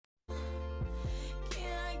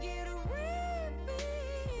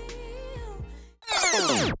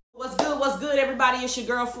What's good, everybody? It's your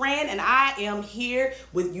girl, Fran, and I am here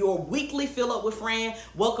with your weekly Fill Up with Fran.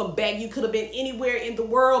 Welcome back. You could have been anywhere in the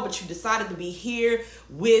world, but you decided to be here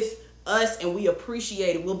with us, and we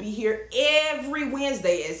appreciate it. We'll be here every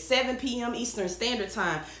Wednesday at 7 p.m. Eastern Standard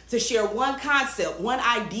Time to share one concept, one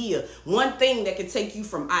idea, one thing that can take you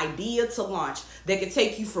from idea to launch, that can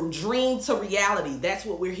take you from dream to reality. That's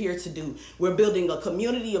what we're here to do. We're building a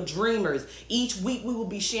community of dreamers. Each week we will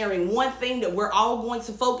be sharing one thing that we're all going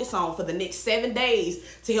to focus on for the next 7 days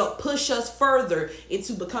to help push us further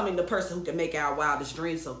into becoming the person who can make our wildest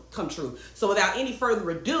dreams come true. So without any further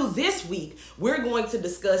ado, this week we're going to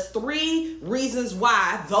discuss 3 reasons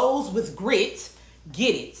why those with grit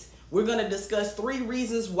get it. We're going to discuss 3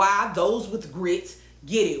 reasons why those with grit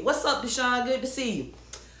get it. What's up, Deshaun? Good to see you.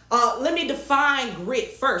 Let me define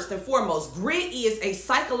grit first and foremost. Grit is a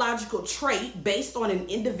psychological trait based on an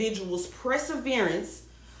individual's perseverance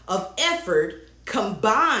of effort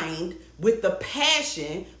combined with the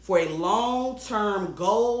passion for a long-term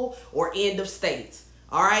goal or end of state.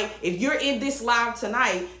 All right. If you're in this live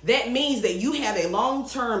tonight, that means that you have a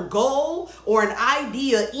long-term goal or an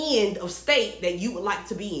idea end of state that you would like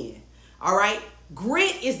to be in. All right.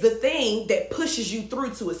 Grit is the thing that pushes you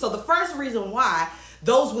through to it. So the first reason why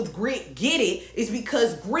those with grit get it is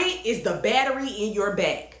because grit is the battery in your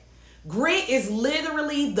back. Grit is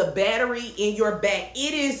literally the battery in your back.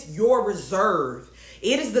 It is your reserve.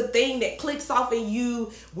 It is the thing that clicks off in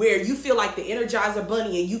you where you feel like the Energizer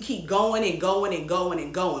Bunny and you keep going and going and going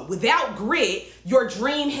and going. Without grit, your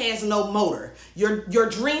dream has no motor. Your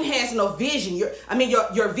dream has no vision.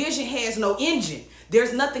 Your vision has no engine.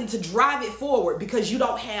 There's nothing to drive it forward because you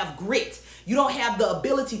don't have grit. You don't have the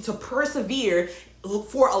ability to persevere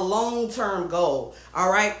for a long-term goal.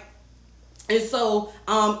 All right. And so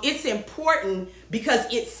it's important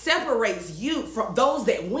because it separates you from those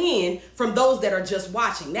that win from those that are just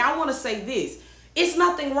watching. Now, I want to say this. It's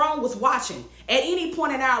nothing wrong with watching. At any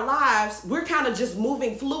point in our lives, we're kind of just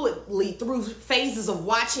moving fluidly through phases of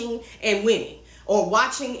watching and winning or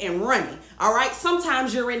watching and running. All right.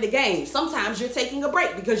 Sometimes you're in the game. Sometimes you're taking a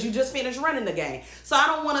break because you just finished running the game. So I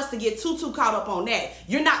don't want us to get too caught up on that.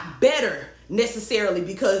 You're not better necessarily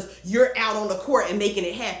because you're out on the court and making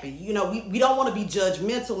it happen. You know, we don't want to be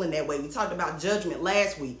judgmental in that way. We talked about judgment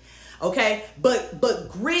last week. Okay. But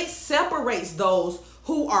grit separates those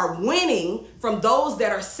who are winning from those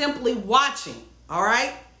that are simply watching. All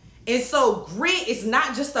right. And so grit is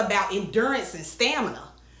not just about endurance and stamina.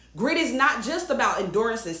 Grit is not just about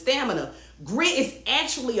endurance and stamina. Grit is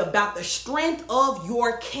actually about the strength of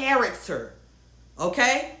your character.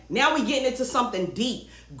 Okay. Now we getting into something deep.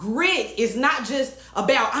 Grit is not just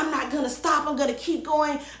about, I'm not going to stop. I'm going to keep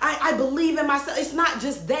going. I believe in myself. It's not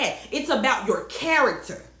just that. It's about your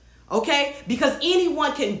character. Okay. Because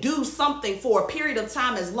anyone can do something for a period of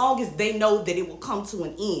time as long as they know that it will come to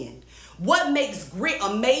an end. What makes grit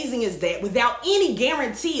amazing is that without any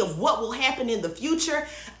guarantee of what will happen in the future,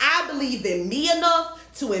 I believe in me enough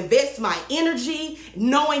to invest my energy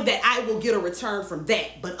knowing that I will get a return from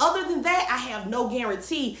that. But other than that, I have no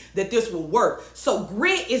guarantee that this will work. So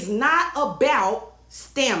grit is not about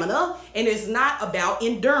stamina and it's not about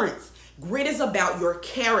endurance. Grit is about your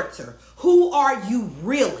character. Who are you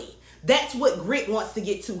really? That's what grit wants to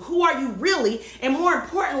get to. Who are you really? And more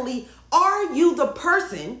importantly, are you the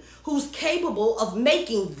person who's capable of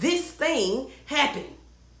making this thing happen?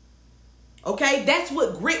 Okay, that's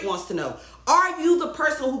what grit wants to know. Are you the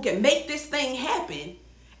person who can make this thing happen?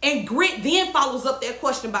 And grit then follows up that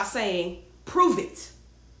question by saying, prove it.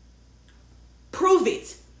 Prove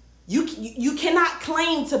it. You cannot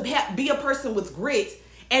claim to be a person with grit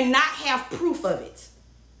and not have proof of it.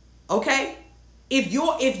 Okay? If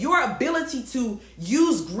your ability to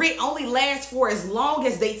use grit only lasts for as long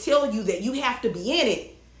as they tell you that you have to be in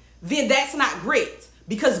it, then that's not grit.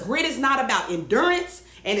 Because grit is not about endurance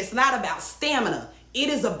and it's not about stamina. It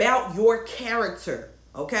is about your character.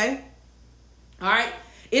 Okay? All right?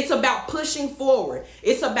 It's about pushing forward.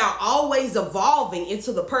 It's about always evolving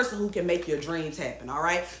into the person who can make your dreams happen. All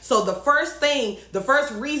right. So the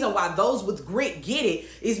first reason why those with grit get it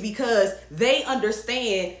is because they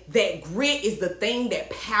understand that grit is the thing that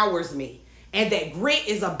powers me and that grit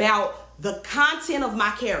is about the content of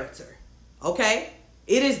my character. Okay.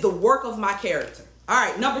 It is the work of my character. All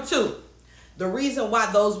right. Number 2, the reason why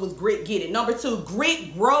those with grit get it. Number 2,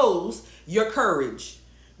 grit grows your courage.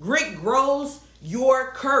 Grit grows your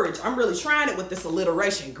courage. I'm really trying it with this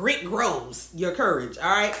alliteration. Grit grows your courage. All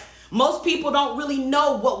right. Most people don't really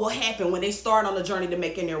know what will happen when they start on the journey to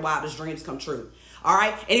making their wildest dreams come true. All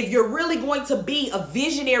right. And if you're really going to be a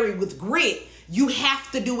visionary with grit, you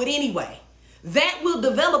have to do it anyway. That will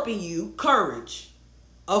develop in you courage.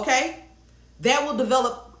 Okay? That will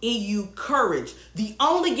develop in you courage. The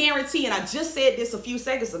only guarantee, and I just said this a few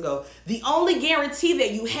seconds ago, the only guarantee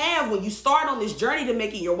that you have when you start on this journey to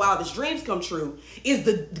making your wildest dreams come true is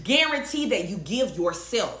the guarantee that you give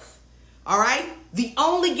yourself. All right? The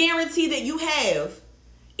only guarantee that you have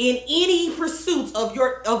in any pursuit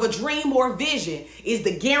of a dream or vision is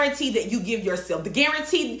the guarantee that you give yourself. The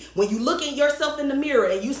guarantee when you look at yourself in the mirror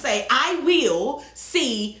and you say, I will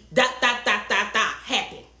see ...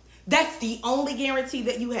 happen. That's the only guarantee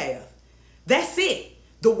that you have. That's it.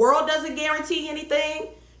 The world doesn't guarantee anything.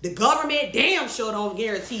 The government damn sure don't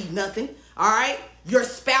guarantee nothing. All right? Your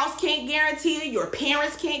spouse can't guarantee it. Your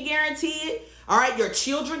parents can't guarantee it. All right? Your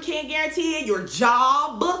children can't guarantee it. Your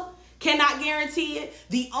job cannot guarantee it.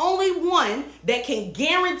 The only one that can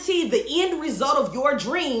guarantee the end result of your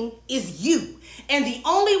dream is you. And the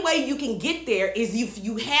only way you can get there is if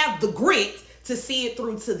you have the grit to see it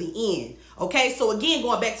through to the end. Okay, so again,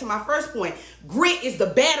 going back to my first point, grit is the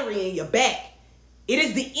battery in your back. It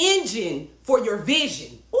is the engine for your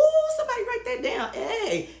vision. Ooh, somebody write that down.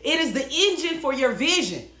 Hey, it is the engine for your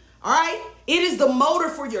vision. All right, it is the motor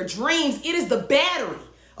for your dreams. It is the battery.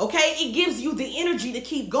 Okay, it gives you the energy to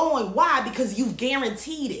keep going. Why? Because you've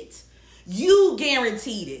guaranteed it. You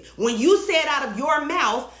guaranteed it. When you said out of your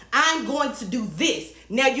mouth, I'm going to do this.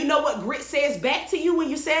 Now, you know what grit says back to you when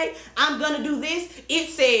you say, I'm going to do this? It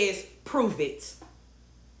says, prove it.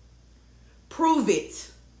 Prove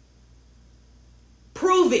it.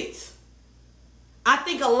 Prove it. I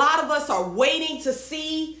think a lot of us are waiting to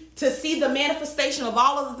see the manifestation of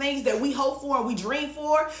all of the things that we hope for and we dream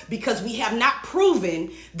for because we have not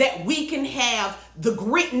proven that we can have the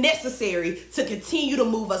grit necessary to continue to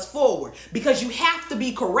move us forward. Because you have to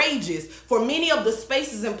be courageous for many of the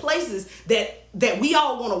spaces and places that we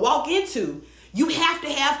all want to walk into. You have to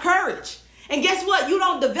have courage. And guess what? You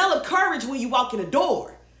don't develop courage when you walk in the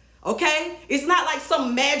door. Okay? It's not like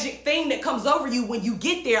some magic thing that comes over you when you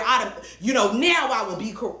get there out of, now I will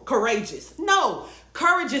be courageous. No.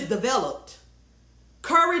 Courage is developed.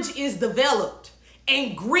 Courage is developed.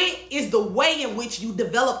 And grit is the way in which you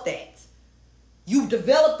develop that. You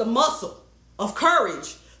develop the muscle of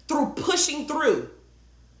courage through pushing through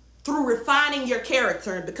refining your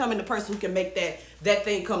character and becoming the person who can make that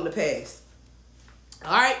thing come to pass.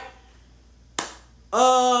 All right.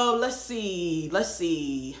 Let's see.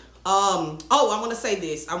 I want to say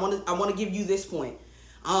this. I want to give you this point.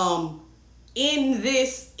 In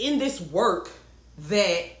this work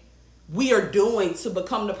that we are doing to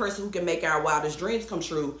become the person who can make our wildest dreams come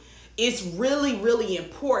true, it's really, really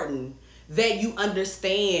important that you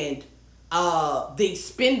understand the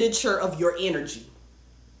expenditure of your energy.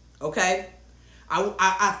 Okay?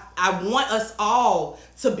 I want us all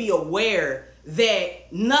to be aware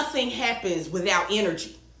that nothing happens without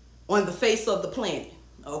energy on the face of the planet.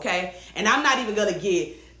 Okay? And I'm not even going to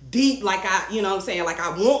get deep like I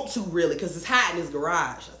want to really, because it's hot in this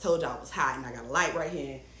garage. I told y'all it was hot and I got a light right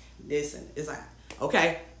here. This and it's hot.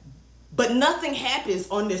 Okay? But nothing happens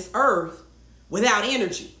on this earth without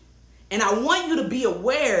energy. And I want you to be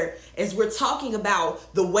aware as we're talking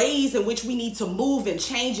about the ways in which we need to move and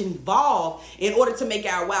change and evolve in order to make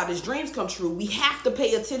our wildest dreams come true. We have to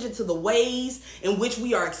pay attention to the ways in which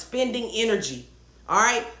we are expending energy. All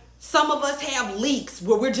right? Some of us have leaks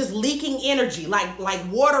where we're just leaking energy like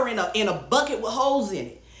water in a bucket with holes in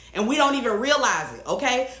it. And we don't even realize it,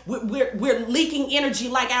 okay? We're leaking energy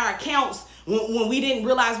like our accounts when we didn't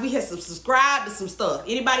realize we had subscribed to some stuff.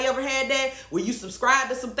 Anybody ever had that? Where you subscribed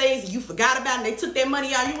to some things and you forgot about it and they took that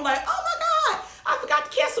money out. You were like, oh my God, I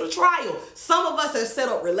forgot to cancel the trial. Some of us have set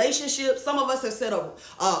up relationships. Some of us have set up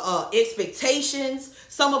expectations.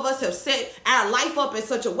 Some of us have set our life up in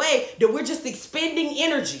such a way that we're just expending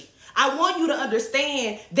energy. I want you to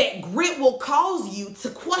understand that grit will cause you to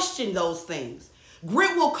question those things.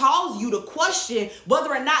 Grit will cause you to question whether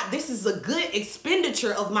or not this is a good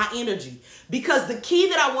expenditure of my energy. Because the key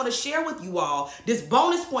that I want to share with you all, this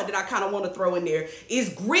bonus point that I kind of want to throw in there, is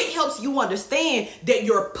grit helps you understand that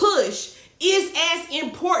your push is as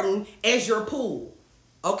important as your pull.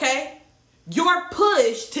 Okay? Your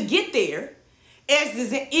push to get there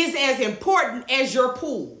is as important as your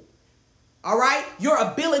pull. All right? Your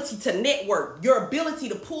ability to network, your ability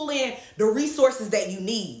to pull in the resources that you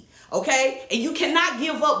need. Okay? And you cannot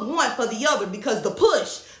give up one for the other because the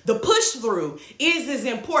push through is as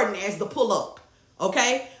important as the pull up.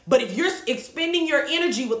 Okay? But if you're expending your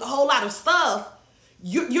energy with a whole lot of stuff,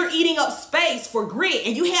 you're eating up space for grit,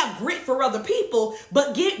 and you have grit for other people,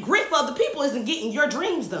 but grit for other people isn't getting your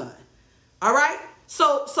dreams done. All right?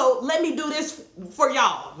 So let me do this for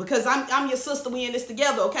y'all because I'm your sister. We in this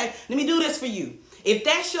together, okay? Let me do this for you. If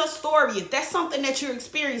that's your story, if that's something that you're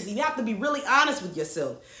experiencing, you have to be really honest with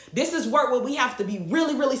yourself. This is work where we have to be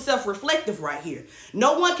really, really self-reflective right here.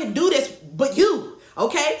 No one can do this but you,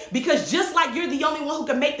 okay? Because just like you're the only one who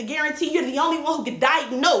can make the guarantee, you're the only one who can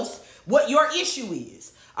diagnose what your issue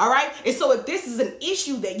is. All right. And so if this is an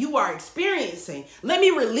issue that you are experiencing, let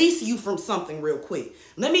me release you from something real quick.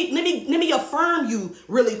 Let me affirm you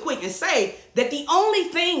really quick and say that the only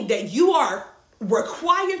thing that you are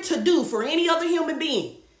required to do for any other human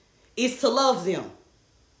being is to love them.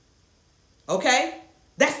 Okay?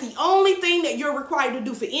 That's the only thing that you're required to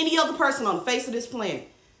do for any other person on the face of this planet.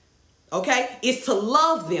 Okay? Is to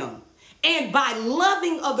love them. And by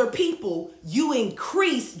loving other people, you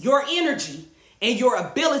increase your energy and your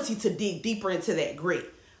ability to dig deeper into that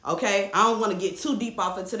grit. Okay? I don't want to get too deep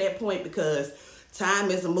off into that point because time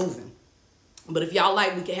isn't moving. But if y'all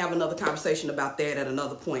like, we can have another conversation about that at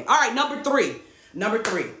another point. All right, number three.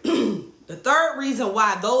 The third reason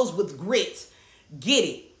why those with grit get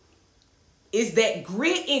it is that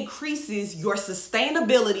grit increases your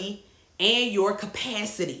sustainability and your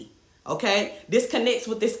capacity. Okay? This connects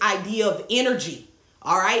with this idea of energy.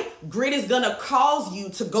 All right. Grit is going to cause you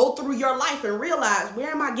to go through your life and realize, where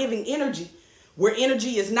am I giving energy? Where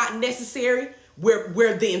energy is not necessary,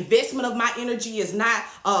 where the investment of my energy is not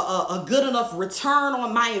a good enough return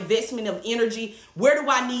on my investment of energy. Where do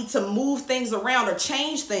I need to move things around or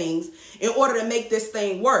change things in order to make this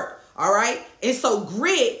thing work? All right. And so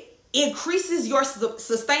grit increases your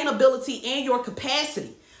sustainability and your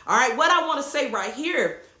capacity. All right. What I want to say right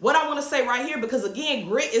here, because again,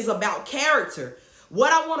 grit is about character.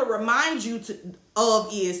 What I want to remind you of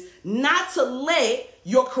is not to let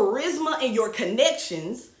your charisma and your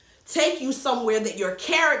connections take you somewhere that your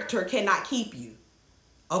character cannot keep you.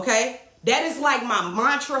 Okay? That is like my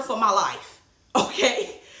mantra for my life.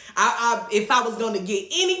 Okay? If I was going to get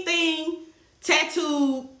anything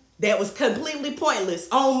tattooed that was completely pointless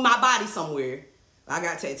on my body somewhere, I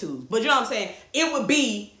got tattoos. But you know what I'm saying? It would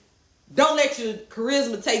be, don't let your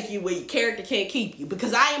charisma take you where your character can't keep you.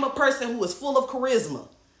 Because I am a person who is full of charisma.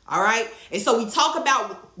 All right? And so we talk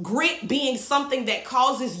about grit being something that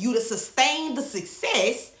causes you to sustain the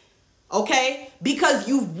success. Okay? Because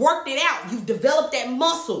you've worked it out. You've developed that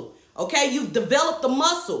muscle. Okay? You've developed the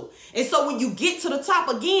muscle. And so when you get to the top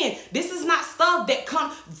again, this is not stuff that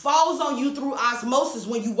falls on you through osmosis.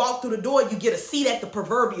 When you walk through the door, you get a seat at the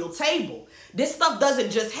proverbial table. This stuff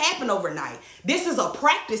doesn't just happen overnight. This is a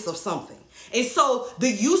practice of something. And so the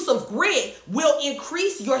use of grit will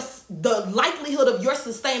increase the likelihood of your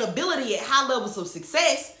sustainability at high levels of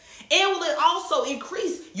success, and will it also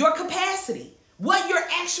increase your capacity, what you're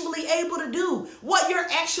actually able to do, what you're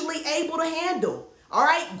actually able to handle. All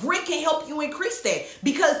right, grit can help you increase that,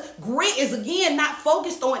 because grit is, again, not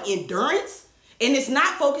focused on endurance, and it's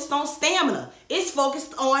not focused on stamina. It's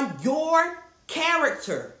focused on your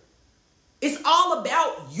character. It's all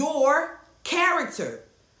about your character.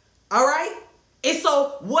 All right? And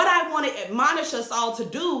so what I want to admonish us all to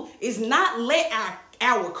do is not let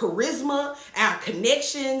our charisma, our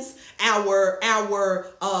connections, our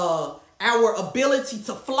ability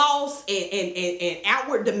to floss and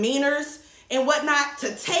outward demeanors and whatnot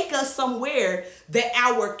to take us somewhere that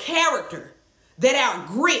our character, that our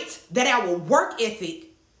grit, that our work ethic,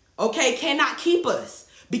 okay, cannot keep us,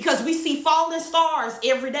 because we see falling stars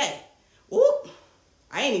every day. Oop,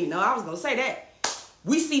 I didn't even know I was going to say that.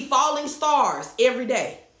 We see falling stars every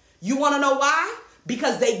day. You want to know why?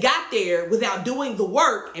 Because they got there without doing the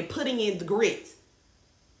work and putting in the grit.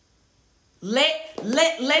 Let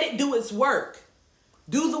it do its work.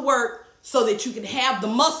 Do the work so that you can have the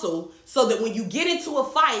muscle, so that when you get into a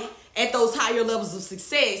fight at those higher levels of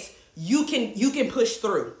success, you can push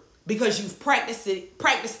through, because you've practiced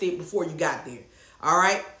it before you got there. All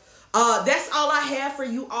right? That's all I have for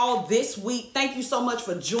you all this week. Thank you so much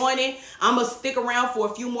for joining. I'm going to stick around for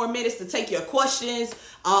a few more minutes to take your questions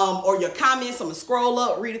or your comments. I'm going to scroll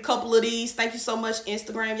up, read a couple of these. Thank you so much,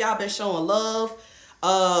 Instagram. Y'all been showing love.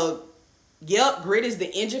 Yep, grit is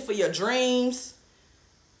the engine for your dreams,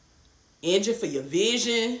 engine for your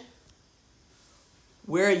vision.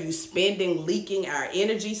 Where are you spending, leaking our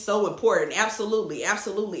energy? So important. Absolutely,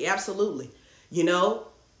 absolutely, absolutely. You know?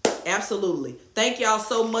 Absolutely. Thank y'all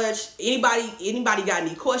so much. Anybody got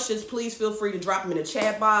any questions, please feel free to drop them in the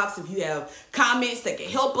chat box. If you have comments that can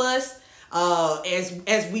help us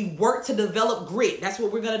as we work to develop grit. That's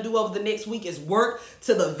what we're going to do over the next week, is work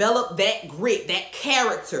to develop that grit, that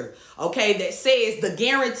character, okay, that says the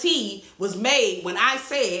guarantee was made when I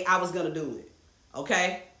said I was going to do it,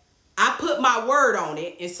 okay? I put my word on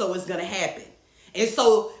it, and so it's going to happen. And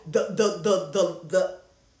so the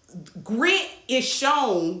Grit is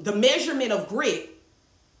shown, the measurement of grit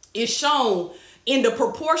is shown in the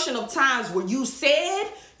proportion of times where you said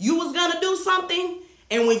you was gonna do something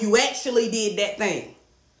and when you actually did that thing.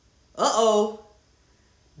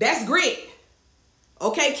 That's grit.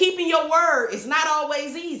 Okay, keeping your word is not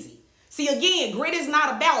always easy. See, again, grit is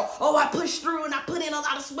not about, I pushed through and I put in a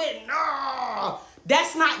lot of sweat. No,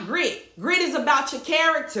 that's not grit. Grit is about your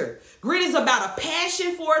character. Grit is about a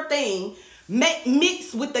passion for a thing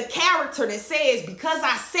mixed with the character that says, because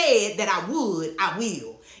I said that I would, I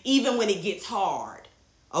will, even when it gets hard.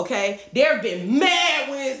 Okay? There have been mad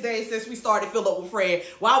Wednesdays since we started Fill Up with Fran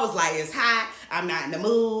where I was like, it's hot, I'm not in the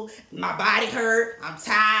mood, my body hurt, I'm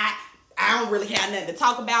tired, I don't really have nothing to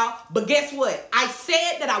talk about. But guess what? I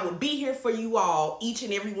said that I would be here for you all each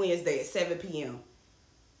and every Wednesday at 7 p.m.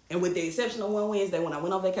 And with the exception of one Wednesday when I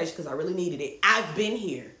went on vacation because I really needed it, I've been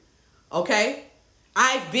here. Okay?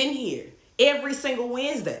 I've been here every single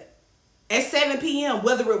Wednesday at 7 p.m.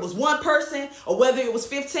 Whether it was one person or whether it was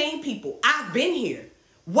 15 people, I've been here.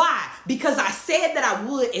 Why? Because I said that I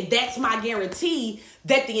would, and that's my guarantee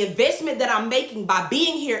that the investment that I'm making by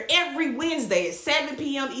being here every Wednesday at 7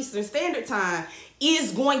 p.m. Eastern Standard Time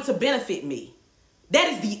is going to benefit me. That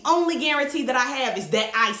is the only guarantee that I have, is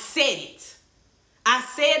that I said it. I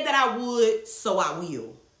said that I would, so I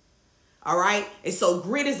will. All right? And so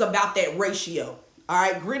grit is about that ratio. All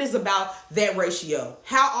right? Grit is about that ratio.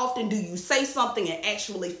 How often do you say something and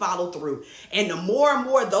actually follow through? And the more and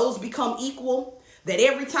more those become equal, that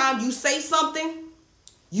every time you say something,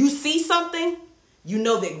 you see something, you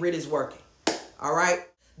know that grit is working. All right?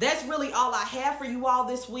 That's really all I have for you all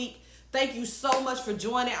this week. Thank you so much for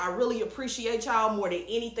joining. I really appreciate y'all more than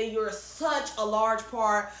anything. You're such a large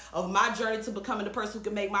part of my journey to becoming the person who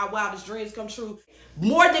can make my wildest dreams come true.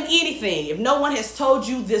 More than anything, if no one has told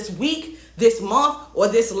you this week, this month, or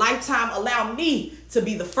this lifetime, allow me to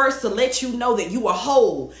be the first to let you know that you are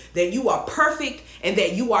whole, that you are perfect, and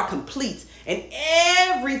that you are complete. And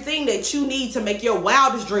everything that you need to make your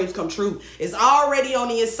wildest dreams come true is already on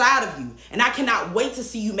the inside of you. And I cannot wait to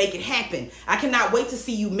see you make it happen. I cannot wait to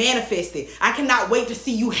see you manifest it. I cannot wait to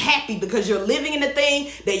see you happy because you're living in the thing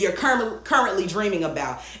that you're currently dreaming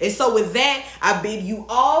about. And so with that, I bid you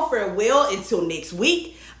all farewell until next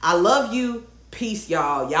week. I love you. Peace,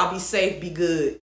 y'all. Y'all be safe. Be good.